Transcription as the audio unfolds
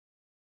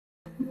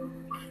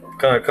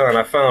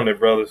I found it,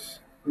 brothers.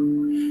 All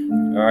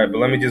right, but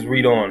let me just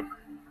read on.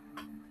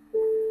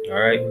 All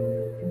right.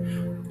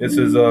 This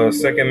is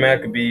Second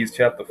Maccabees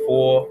chapter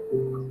 4,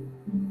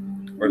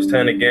 verse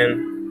 10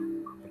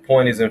 again. The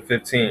point is in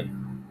 15.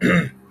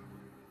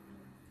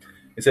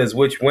 It says,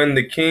 which when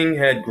the king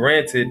had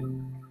granted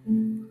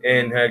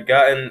and had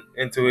gotten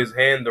into his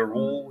hand the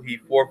rule, he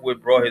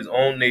forthwith brought his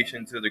own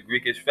nation to the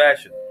Greekish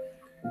fashion,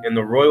 and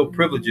the royal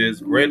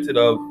privileges granted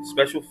of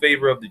special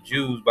favor of the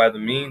Jews by the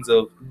means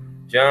of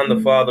John the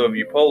father of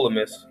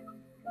Eupolemus,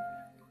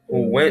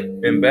 who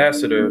went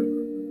ambassador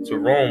to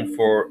Rome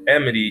for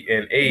amity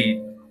and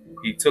aid,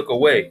 he took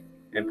away,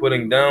 and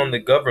putting down the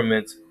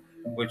governments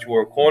which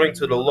were according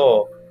to the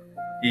law,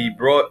 he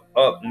brought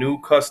up new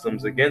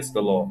customs against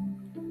the law.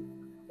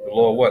 The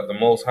law what? The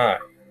Most High,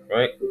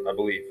 right? I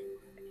believe.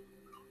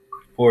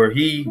 For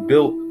he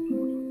built,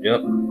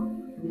 yep,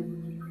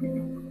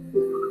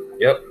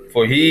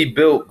 for he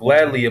built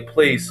gladly a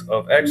place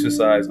of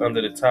exercise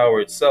under the tower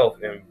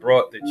itself, and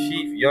brought the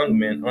chief young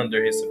men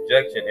under his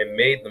subjection, and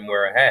made them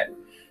wear a hat.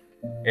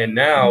 And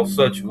now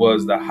such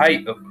was the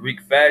height of Greek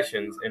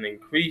fashions and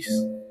increase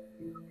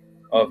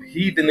of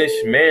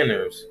heathenish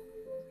manners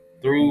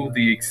through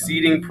the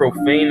exceeding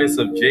profaneness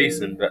of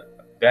Jason,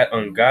 that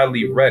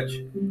ungodly wretch,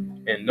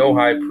 and no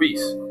high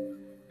priest,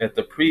 that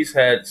the priest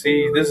had.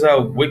 See, this is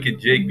how wicked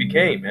Jake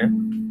became,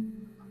 man.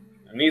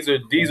 And these are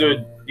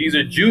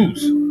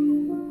Jews.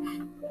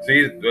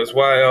 See, that's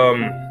why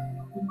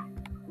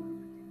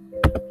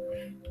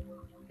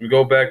we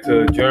go back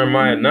to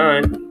Jeremiah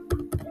 9.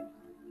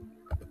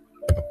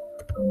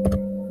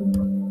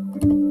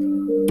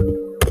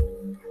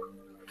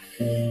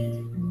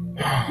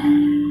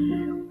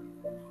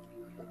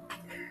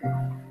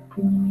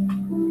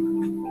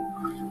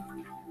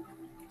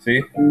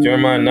 See,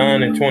 Jeremiah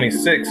 9 and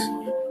 26.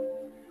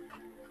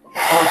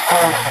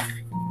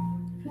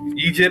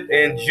 Egypt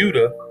and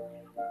Judah,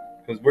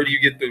 because where do you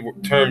get the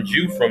term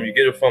Jew from? You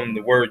get it from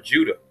the word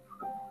Judah.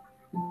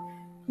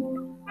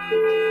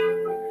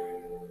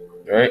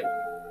 Right?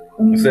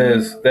 It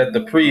says that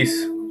the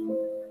priests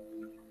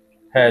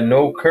had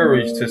no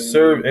courage to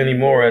serve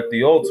anymore at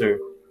the altar,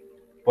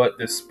 but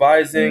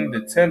despising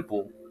the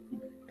temple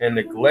and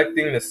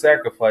neglecting the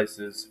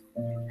sacrifices,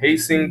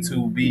 hastening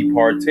to be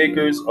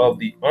partakers of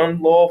the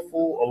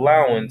unlawful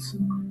allowance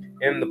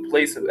in the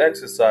place of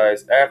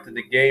exercise after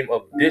the game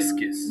of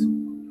discus,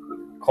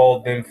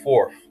 called them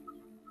forth,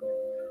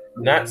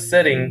 not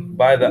setting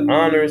by the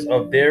honors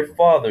of their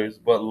fathers,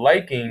 but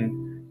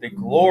liking the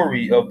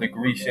glory of the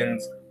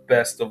Grecians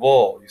best of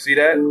all. You see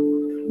that?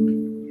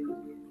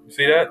 You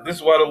see that? This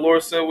is why the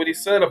Lord said what he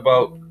said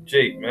about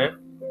Jake, man.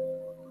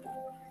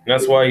 And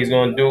that's why he's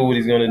going to do what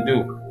he's going to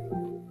do.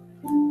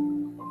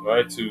 All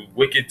right, to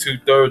wicked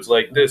 2/3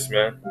 like this,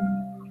 man.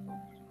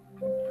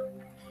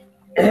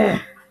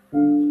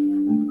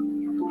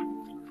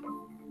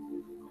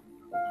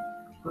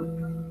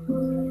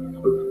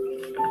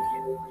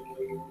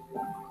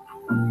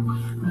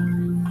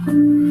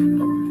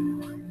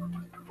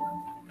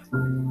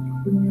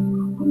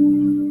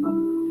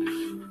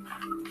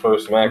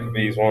 First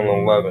Maccabees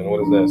 1:11. What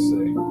does that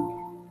say?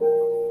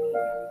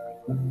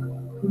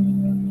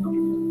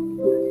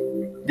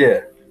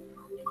 Yeah.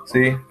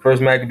 See?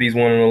 First Maccabees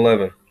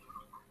 1:11.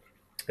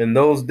 In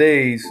those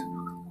days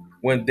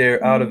went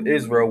there out of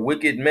Israel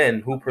wicked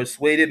men who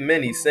persuaded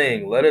many,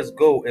 saying, let us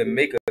go and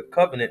make a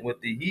covenant with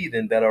the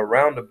heathen that are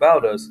round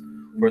about us,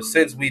 for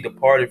since we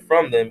departed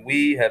from them,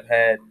 we have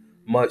had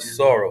much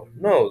sorrow.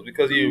 No, it's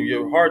because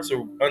your hearts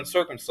are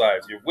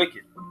uncircumcised. You're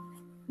wicked.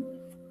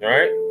 All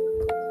right?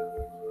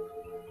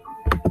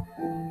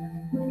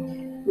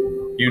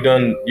 You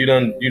done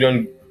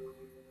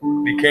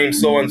became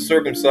so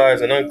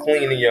uncircumcised and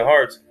unclean in your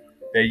hearts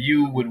that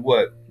you would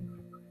what?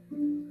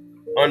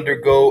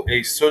 Undergo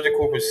a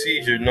surgical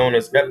procedure known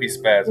as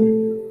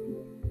epispasm.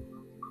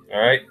 All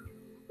right?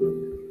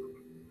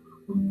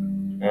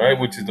 All right,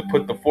 which is to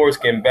put the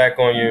foreskin back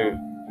on your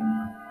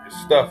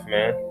stuff,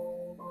 man.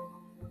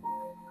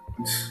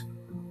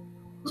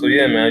 So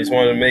yeah, man, I just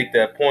wanted to make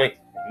that point.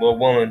 Lord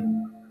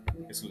willing,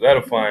 this was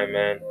edifying,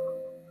 man.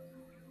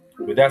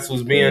 But that's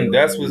what's going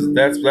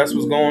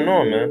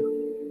on, man.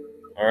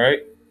 All right,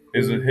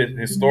 there's a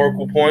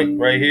historical point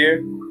right here,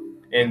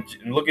 and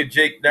look at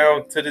Jake now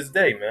to this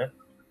day, man.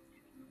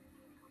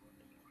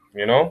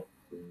 You know,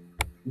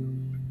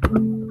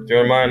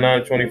 Jeremiah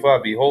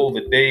 9:25. Behold,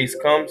 the days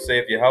come,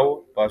 saith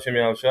Yahweh, Ba'ashem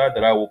Yahushua,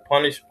 that I will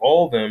punish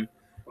all them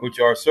which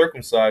are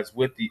circumcised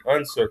with the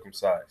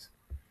uncircumcised,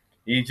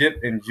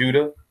 Egypt and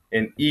Judah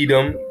and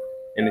Edom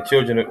and the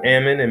children of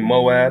Ammon and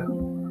Moab,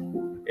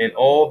 and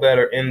all that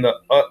are in the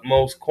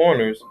utmost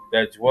corners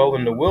that dwell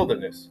in the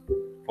wilderness.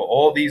 For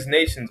all these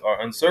nations are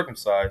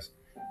uncircumcised,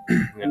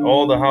 and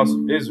all the house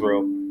of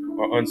Israel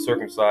are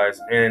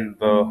uncircumcised in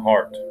the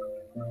heart.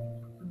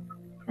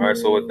 All right,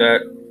 so with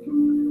that,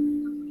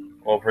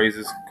 all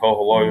praises, call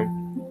halayim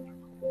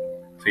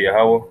to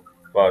Yahweh,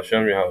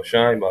 Ba'ashem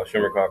Yahushai,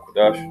 Ba'ashem Rekah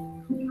Kodash.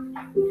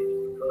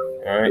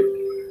 All right,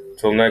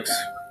 till next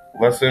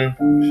lesson,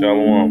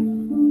 Shalom.